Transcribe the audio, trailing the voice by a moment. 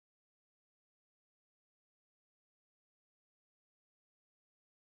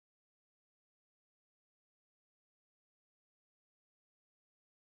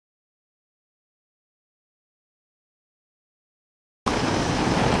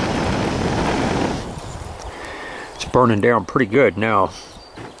Burning down pretty good now.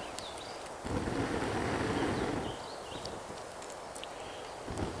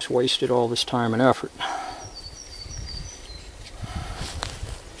 Just wasted all this time and effort.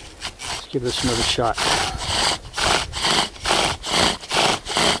 Let's give this another shot.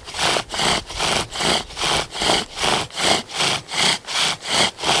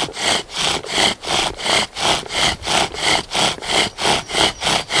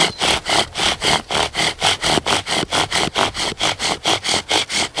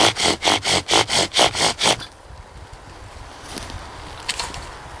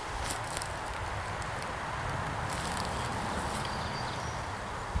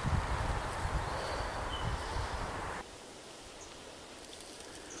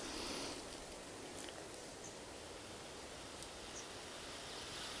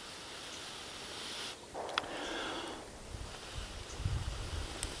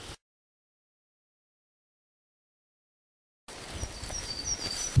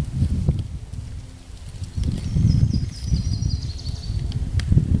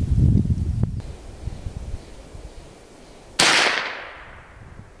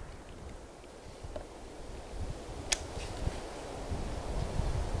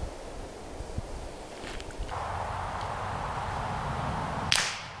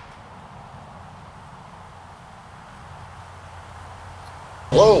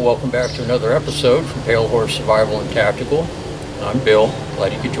 Hello, welcome back to another episode from Pale Horse Survival and Tactical. I'm Bill,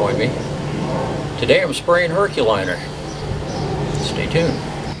 glad you could join me. Today I'm spraying herculiner. Stay tuned.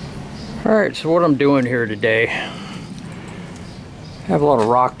 Alright, so what I'm doing here today, I have a lot of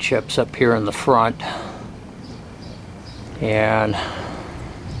rock chips up here in the front, and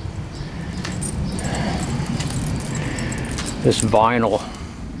this vinyl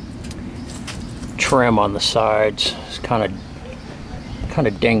trim on the sides is kind of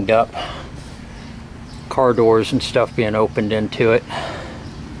dinged up. Car doors and stuff being opened into it.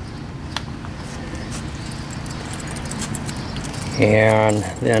 And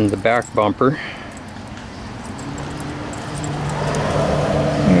then the back bumper.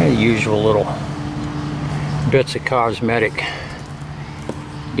 Usual little bits of cosmetic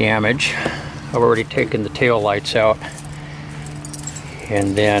damage. I've already taken the tail lights out.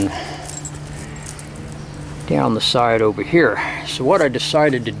 And then down the side over here. So what I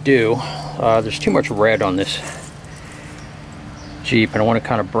decided to do, there's too much red on this Jeep and I want to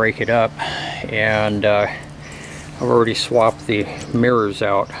kind of break it up, and I've already swapped the mirrors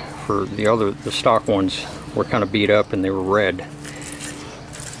out for the stock ones were kind of beat up and they were red,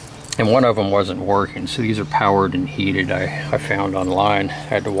 and one of them wasn't working, so these are powered and heated. I found online. I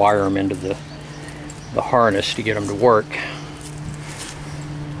had to wire them into the harness to get them to work.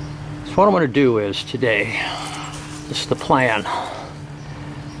 So what I'm going to do is today, this is the plan,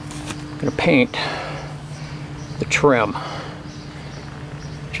 I'm going to paint the trim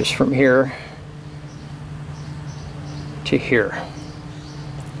just from here to here.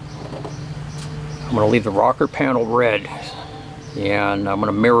 I'm going to leave the rocker panel red, and I'm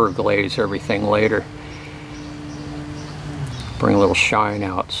going to mirror glaze everything later, bring a little shine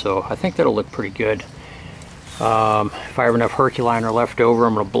out, so I think that'll look pretty good. If I have enough herculiner left over,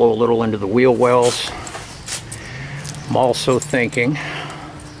 I'm going to blow a little into the wheel wells. I'm also thinking,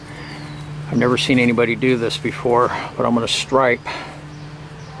 I've never seen anybody do this before, but I'm going to stripe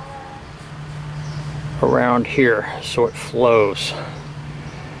around here so it flows.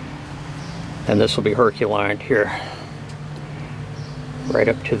 And this will be herculined here, right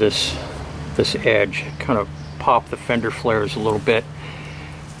up to this edge. Kind of pop the fender flares a little bit.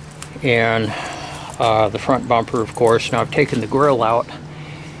 And the front bumper, of course. Now I've taken the grill out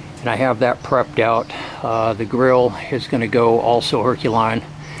and I have that prepped out. The grill is going to go also herculine,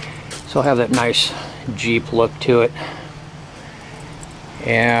 so I'll have that nice Jeep look to it.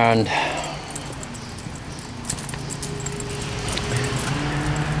 And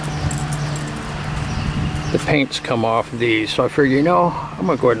the paint's come off these, so I figure, you know, I'm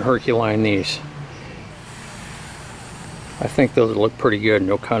going to go ahead and herculine these. I think those look pretty good, and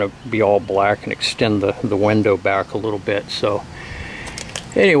they'll kind of be all black and extend the window back a little bit. So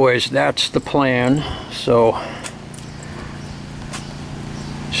anyways, that's the plan, so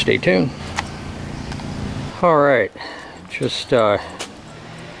stay tuned. Alright, just got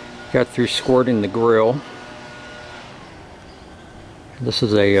through squirting the grill. This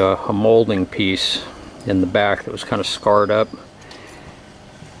is a molding piece in the back that was kind of scarred up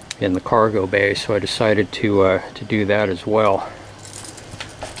in the cargo bay, so I decided to do that as well.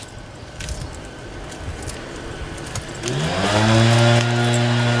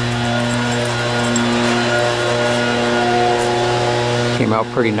 Came out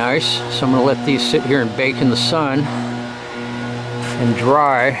pretty nice. So I'm going to let these sit here and bake in the sun and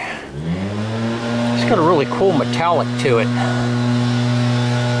dry. It's got a really cool metallic to it.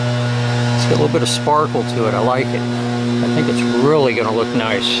 It's got a little bit of sparkle to it. I like it. I think it's really going to look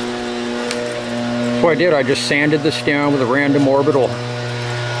nice. So what I did, I just sanded this down with a random orbital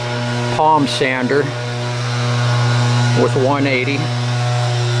palm sander with 180.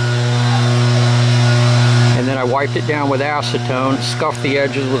 And then I wiped it down with acetone, scuffed the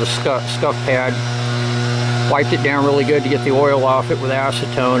edges with a scuff pad, wiped it down really good to get the oil off it with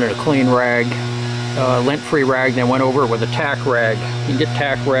acetone and a clean rag, lint-free rag, then went over it with a tack rag. You can get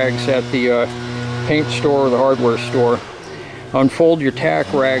tack rags at the paint store or the hardware store. Unfold your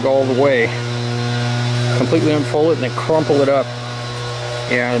tack rag all the way, completely unfold it and then crumple it up,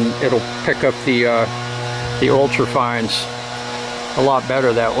 and it'll pick up the ultrafines a lot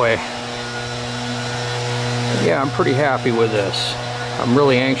better that way. Yeah, I'm pretty happy with this. I'm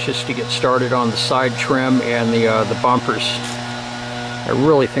really anxious to get started on the side trim and the bumpers. I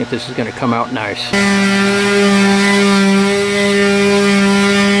really think this is going to come out nice.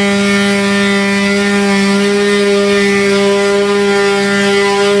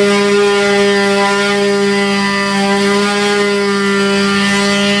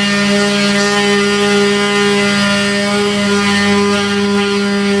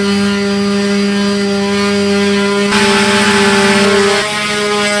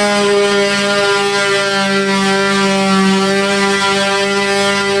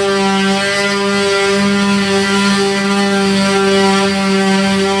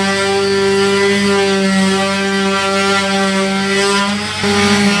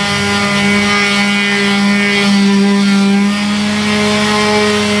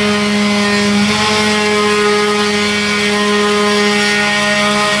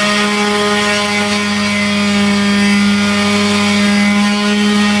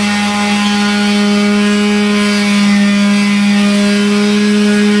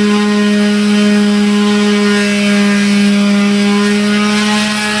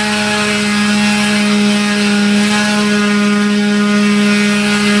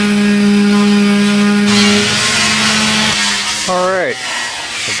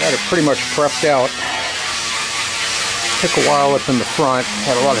 Got it pretty much prepped out. Took a while up in the front.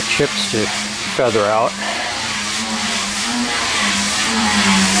 Had a lot of chips to feather out.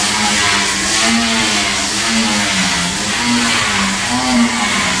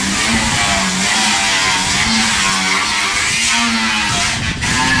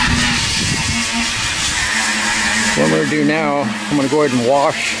 What I'm going to do now, I'm going to go ahead and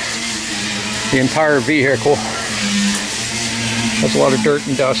wash the entire vehicle. Has a lot of dirt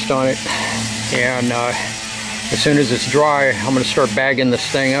and dust on it, and as soon as it's dry, I'm going to start bagging this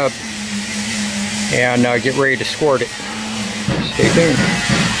thing up and get ready to squirt it. Stay tuned.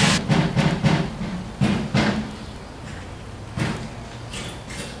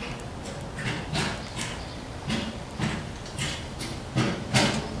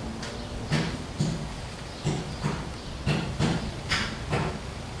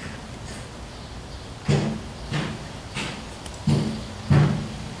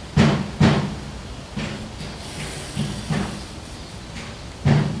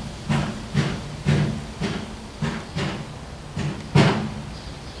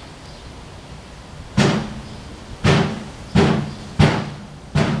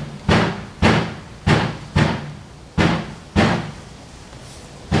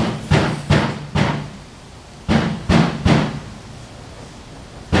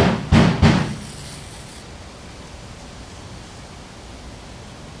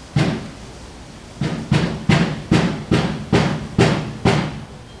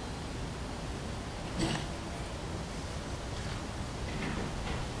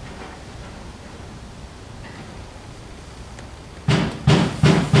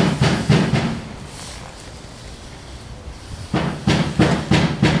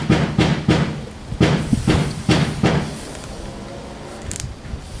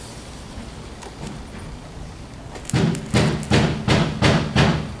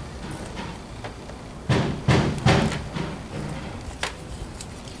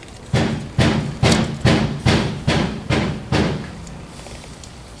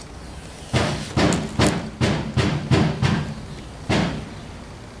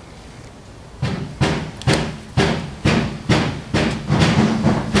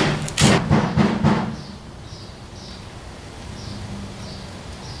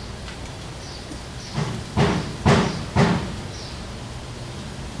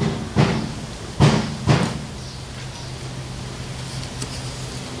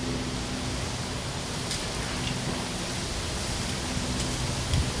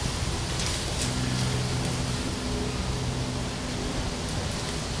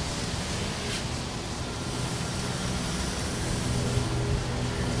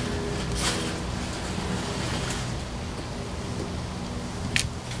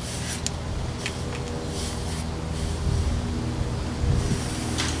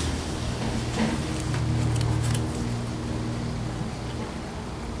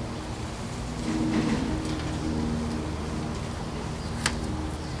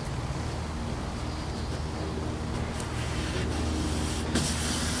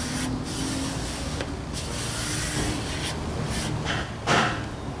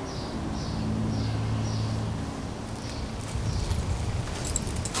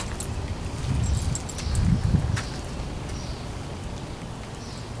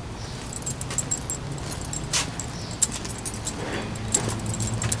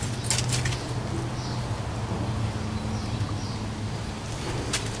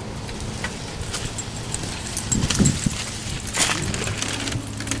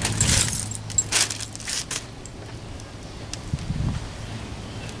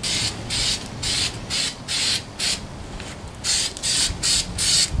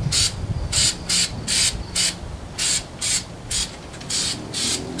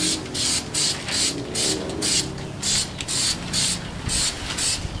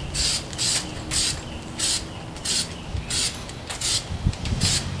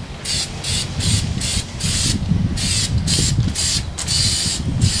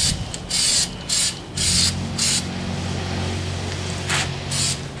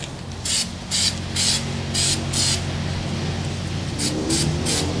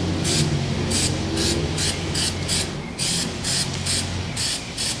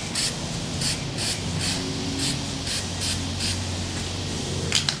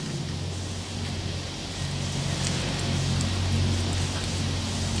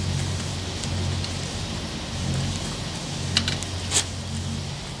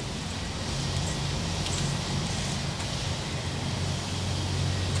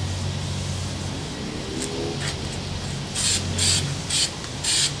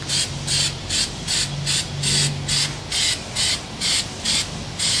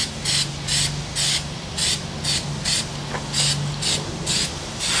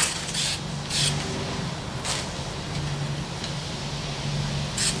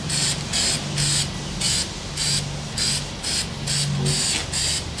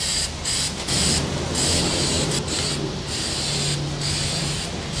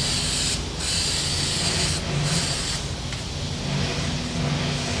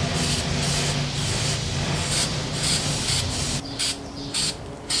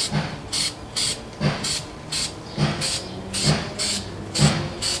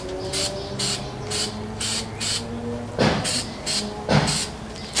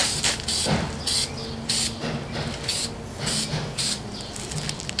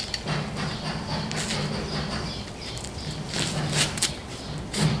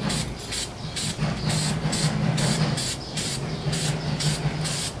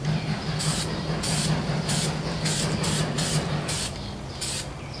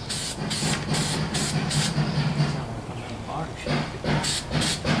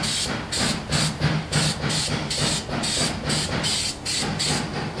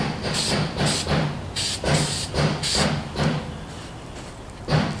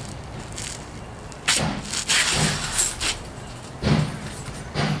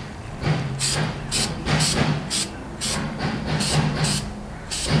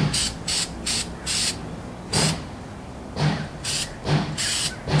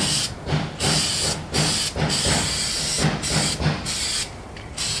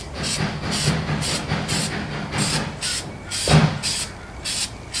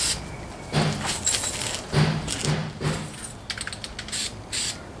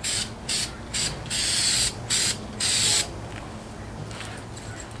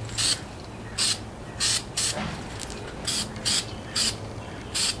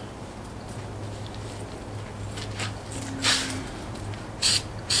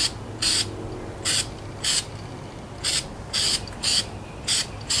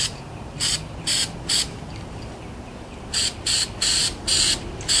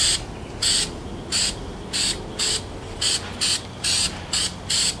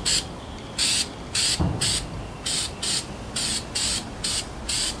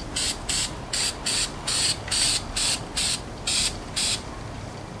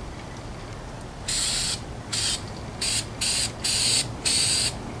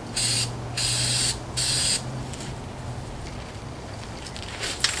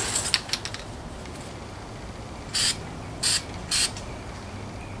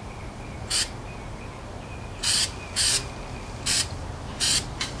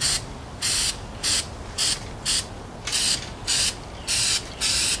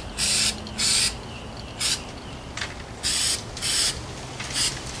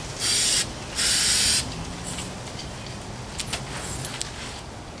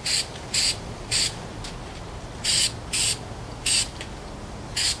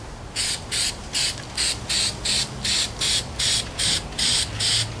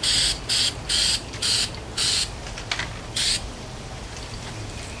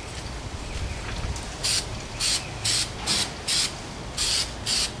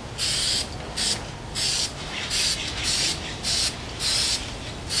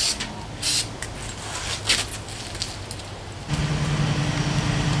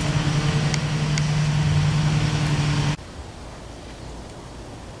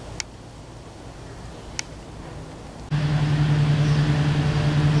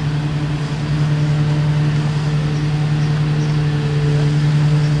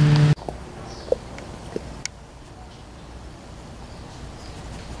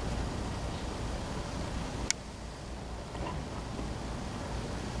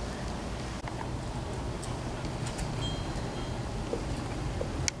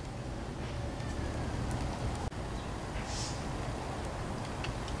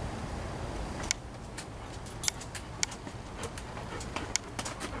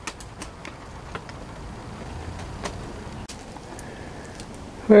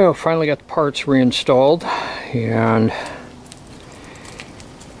 Well, finally got the parts reinstalled and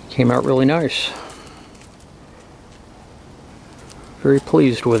came out really nice. Very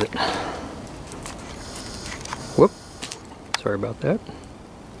pleased with it. Whoop, sorry about that.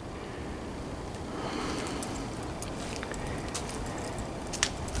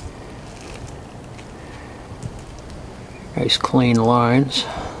 Nice clean lines.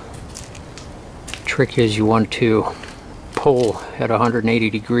 Trick is you want to pull at 180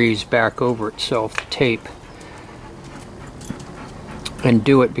 degrees back over itself, the tape, and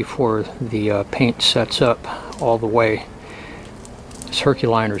do it before the paint sets up all the way. This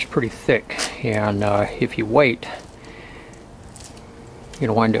herculiner is pretty thick, and if you wait, you're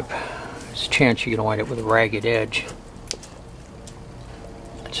gonna wind up, there's a chance you're gonna wind up with a ragged edge.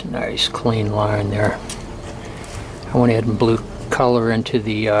 It's a nice clean line there. I went ahead and blew color into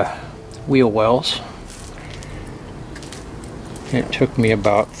the wheel wells. It took me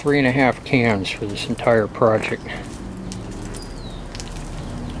about 3.5 cans for this entire project.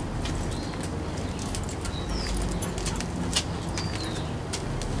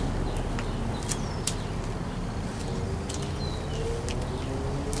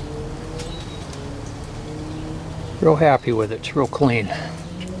 Real happy with it. It's real clean.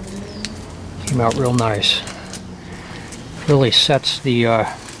 Came out real nice. Really sets the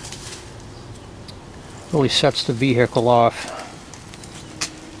vehicle off.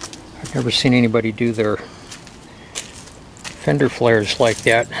 I've never seen anybody do their fender flares like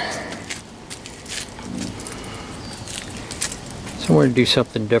that. So I'm going to do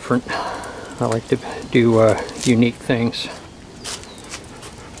something different. I like to do unique things.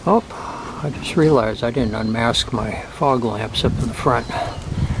 Oh, I just realized I didn't unmask my fog lamps up in the front.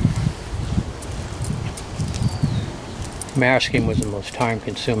 Masking was the most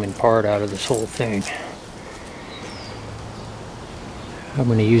time-consuming part out of this whole thing. I'm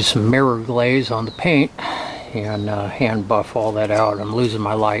going to use some mirror glaze on the paint and hand buff all that out. I'm losing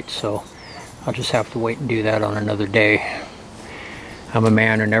my light, so I'll just have to wait and do that on another day. I'm a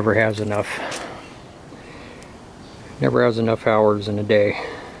man who never has enough hours in a day.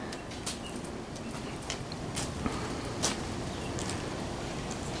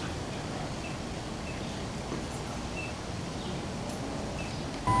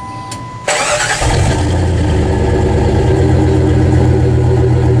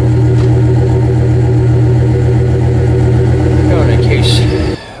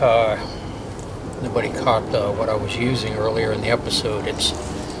 What I was using earlier in the episode, it's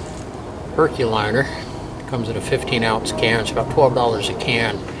herculiner. It comes in a 15-ounce can. It's about $12 a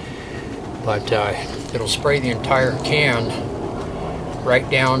can, but it'll spray the entire can right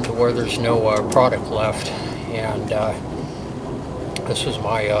down to where there's no product left. And this was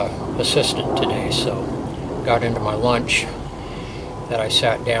my assistant today, so got into my lunch that I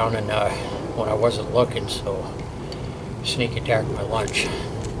sat down and when I wasn't looking, so sneak attacked my lunch.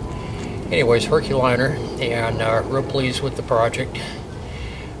 Anyways, herculiner, and real pleased with the project.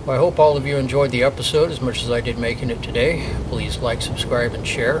 Well, I hope all of you enjoyed the episode as much as I did making it today. Please like, subscribe, and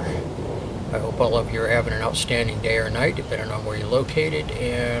share. I hope all of you are having an outstanding day or night, depending on where you're located,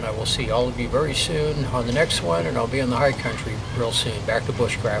 and I will see all of you very soon on the next one, and I'll be in the high country real soon, back to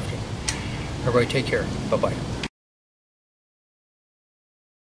bushcrafting. Everybody take care. Bye-bye.